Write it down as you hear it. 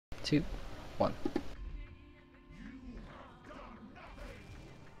2, 1.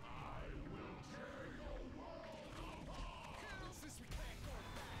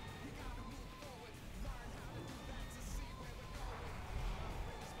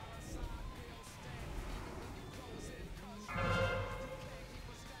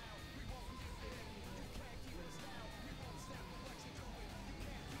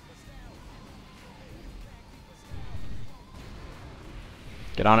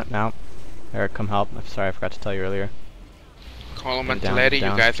 Get on it now. Eric, come help. I'm sorry, I forgot to tell you earlier. Column and Telete, you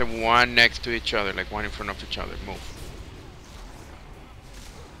guys are one next to each other, like one in front of each other. Move.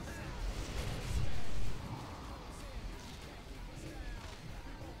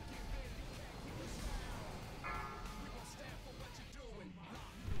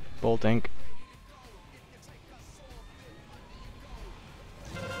 Bolt ink.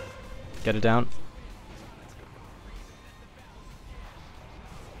 Get it down.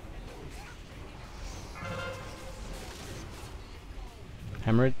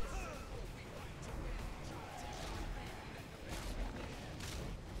 Hemorrhage.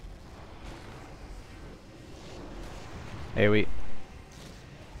 AoE.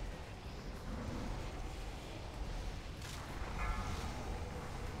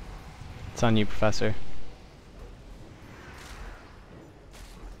 It's on you, Professor.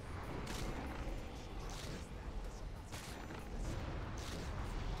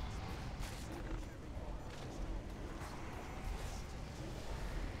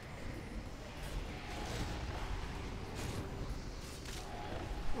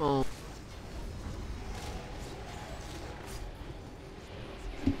 Oh.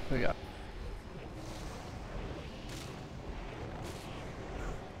 We got.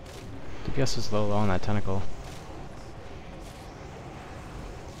 DPS is low on that tentacle.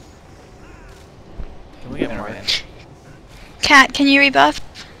 Can we get more in? Cat, can you rebuff?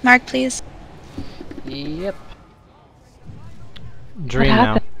 Mark, please. Yep. Dream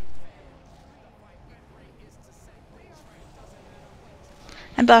now.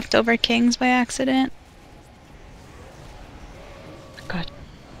 I buffed over kings by accident. God.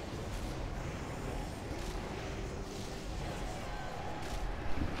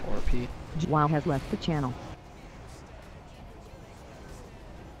 Wow has left the channel.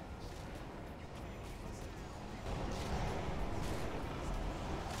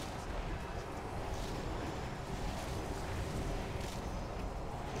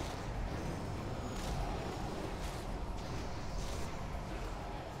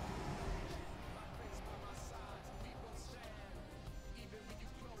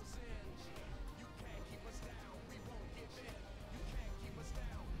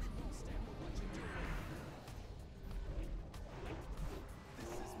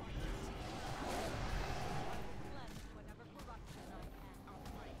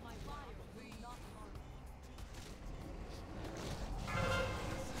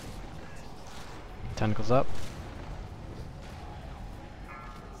 Tentacles up.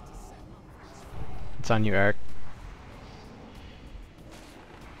 It's on you, Eric.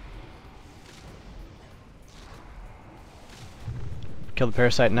 Kill the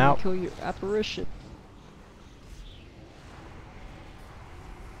parasite now. Kill your apparition.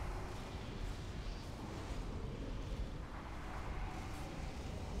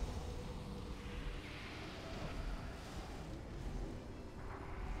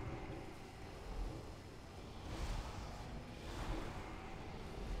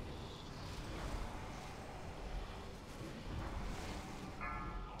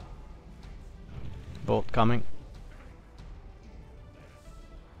 Bolt coming.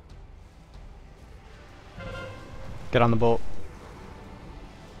 Get on the bolt.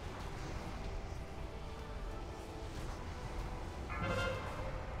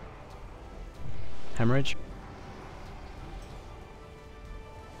 Hemorrhage.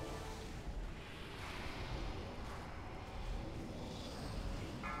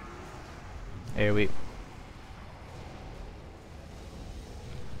 AoE.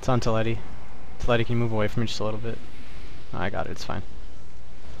 It's on Telete. Telete, can you move away from me just a little bit? Oh, I got it, it's fine.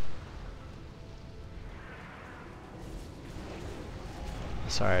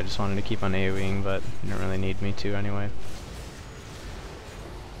 Sorry, I just wanted to keep on AoEing, but you don't really need me to anyway.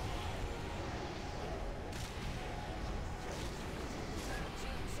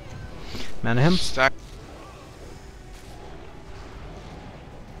 Mana him? Stack.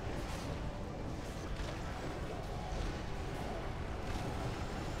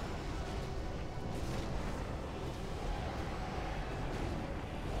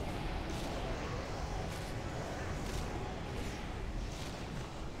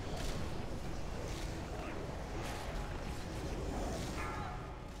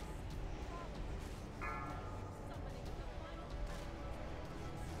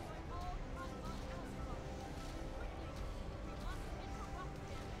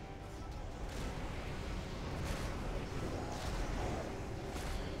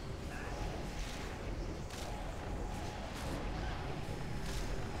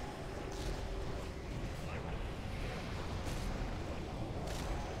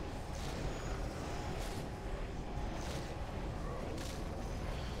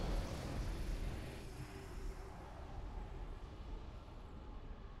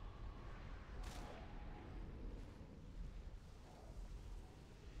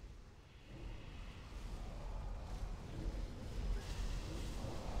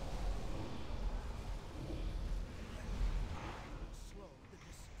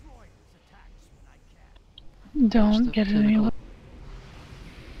 Don't get any low.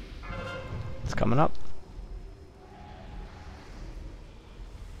 It's coming up.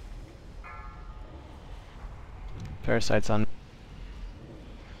 Parasite's on.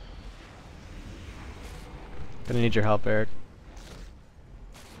 Gonna need your help, Eric.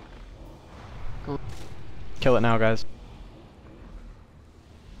 Kill it now, guys.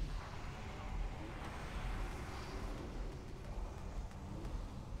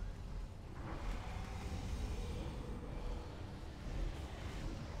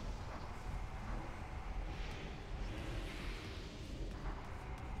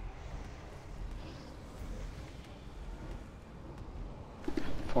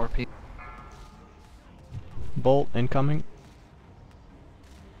 Four people. Bolt incoming.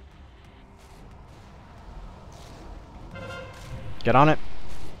 Get on it.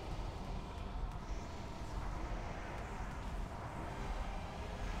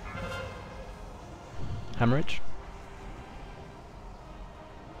 Hemorrhage.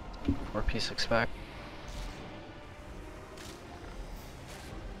 4p6 back.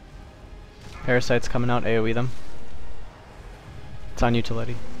 Parasites coming out, AoE them. It's on you,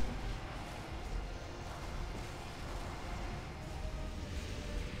 Telete.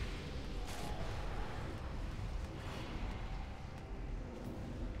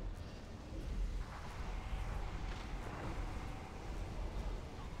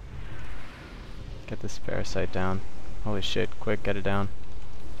 Get this parasite down. Holy shit, quick, get it down.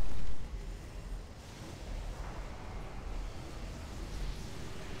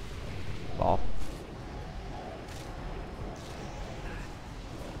 Ball.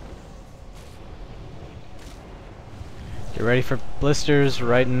 Get ready for blisters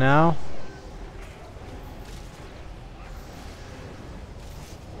right now.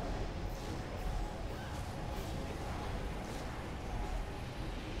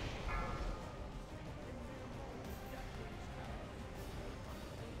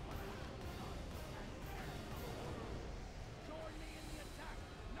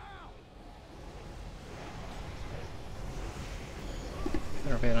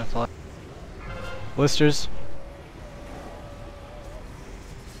 There'll be enough left. Blisters.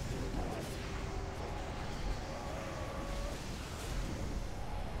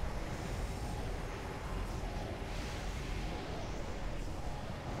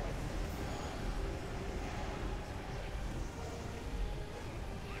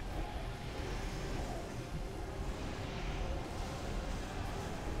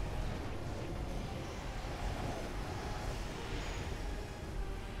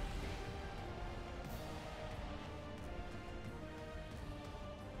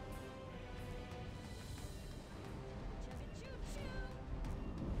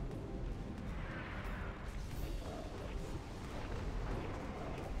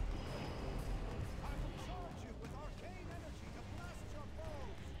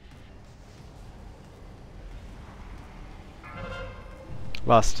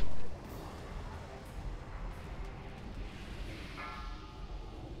 Lust.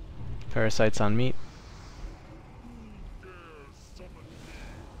 Parasites on meat.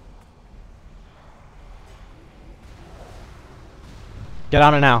 Get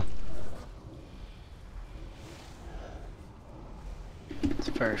on it now. It's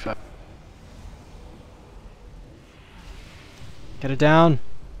very fast. Get it down.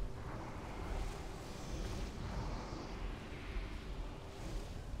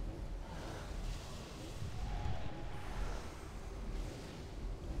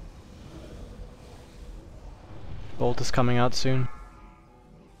 Bolt is coming out soon.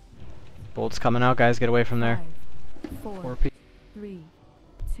 Bolt's coming out, guys. Get away from there. 4, 3,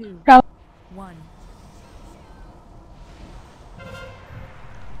 2, Route. 1.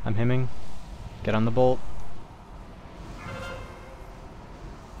 I'm hemming. Get on the bolt.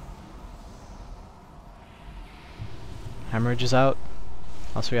 Hemorrhage is out.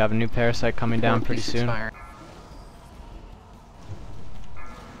 Also, we have a new parasite coming down pretty soon. Fire.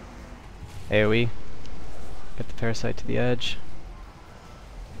 AoE. Get the parasite to the edge.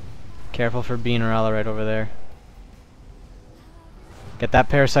 Careful for Beanarella right over there. Get that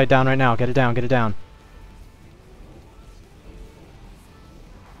parasite down right now. Get it down, get it down.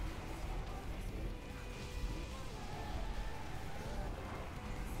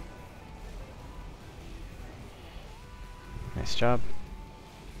 Nice job.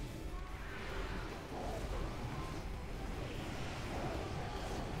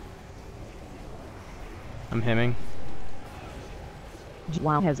 I'm hemming.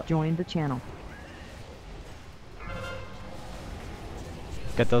 Wow has joined the channel.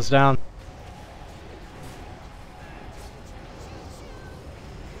 Get those down.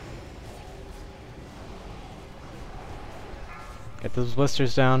 Get those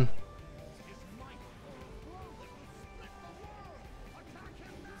blisters down.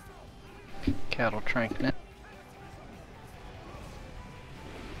 Cattle trank net.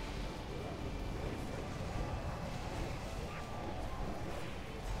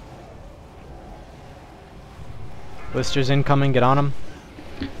 Blisters incoming, get on them.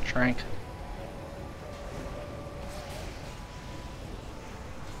 Trank.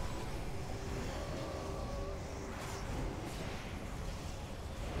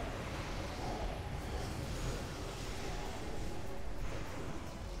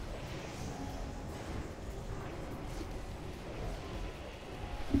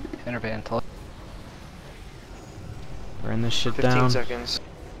 Interband Telete. Burn this shit 15 down. seconds.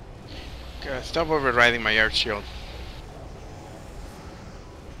 Stop overriding my Earth Shield.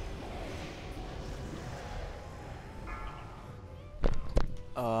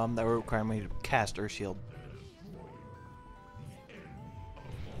 That would require me to cast Earth Shield.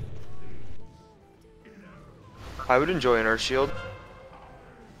 I would enjoy an Earth Shield.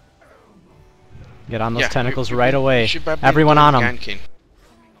 Get on those Yeah, tentacles you- right you away. should probably Everyone do on them. Gánkin.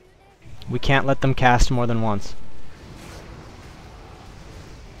 We can't let them cast more than once.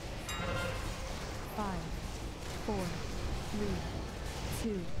 5, 4, 3,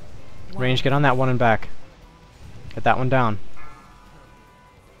 2, 1. Range, get on that one and back. Get that one down.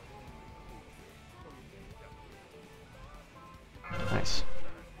 Nice.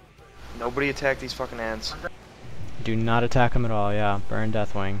 Nobody attack these fucking ants. Do not attack them at all, yeah. Burn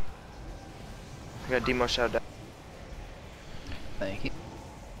Deathwing. I got demo shot down. Thank you.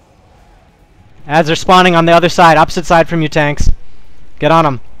 Ads are spawning on the other side, opposite side from you, tanks. Get on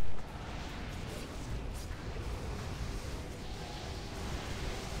them.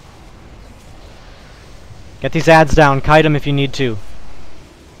 Get these ads down, kite them if you need to.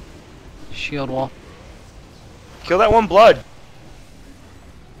 Shield wall. Kill that one blood.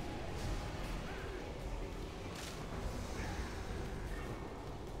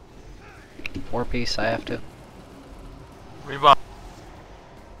 Four piece, I have to.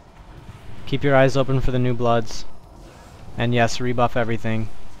 Keep your eyes open for the new bloods. And yes, rebuff everything.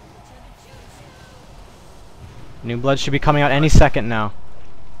 New blood should be coming out any second now.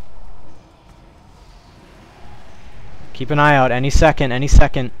 Keep an eye out any second, any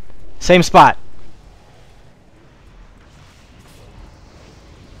second. Same spot.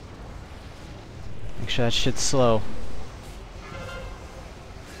 Make sure that shit's slow.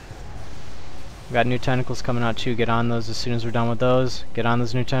 We got new tentacles coming out too. Get on those as soon as we're done with those. Get on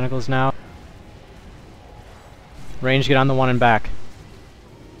those new tentacles now. Range, get on the one and back.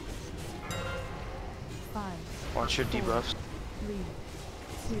 5, Watch your debuffs. 3,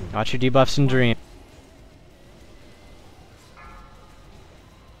 2, Watch your debuffs and dream.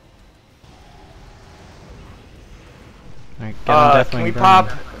 Alright, get on Deathwing. Can we burn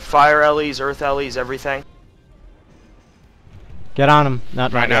pop 'em. fire Ellies, earth Ellies, everything? Get on him.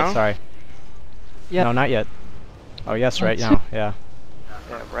 Not Right yet, now? sorry. Yep. No, not yet. Oh, yes, right now, yeah.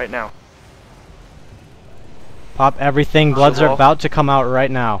 Yeah, right now. Pop everything. Bloods are wall. about to come out right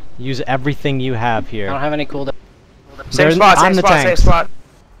now. Use everything you have I here. don't have any cooldown. Same They're spot, on same the spot, same tanks. spot.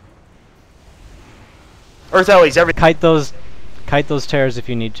 Earth Ellies, everything. Kite those tears if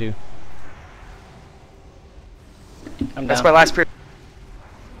you need to. I'm That's down. my last period.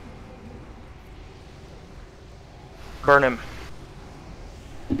 Burn him.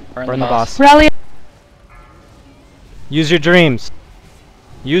 Burn the boss. Rally. Use your dreams.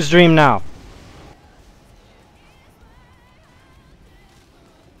 Use dream now.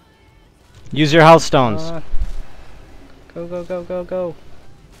 Use your health stones. Go, go, go, go, go.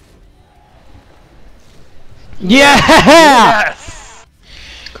 Yeah! Yes!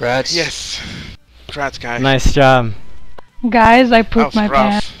 Congrats. Yes. Congrats, guys. Nice job. Guys, I That pooped was my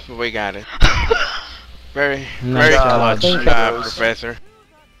pants. rough, but we got it. Very, Nice very job. clutch, Thank you. Professor.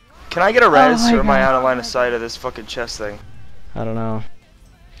 Can I get a res, my or am I God. out of line of sight of this fucking chest thing? I don't know.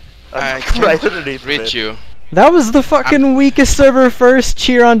 I I'm can't right underneath reach it. you. That was the fucking weakest server first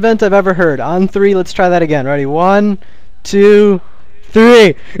cheer on vent I've ever heard. On 3, let's try that again. Ready? 1, 2,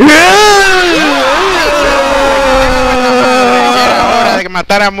 3. Hora de que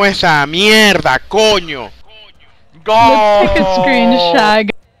matáramos esa mierda, coño. Let's take a screenshot,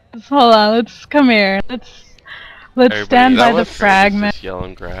 guys. Hold on, let's come here. Let's stand by the fragment.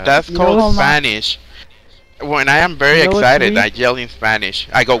 Yelling grass. That's You know called what? Spanish. When I am very You know what's excited, weak? I yell in Spanish.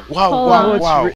 I go, wow, Hold wow, on. wow.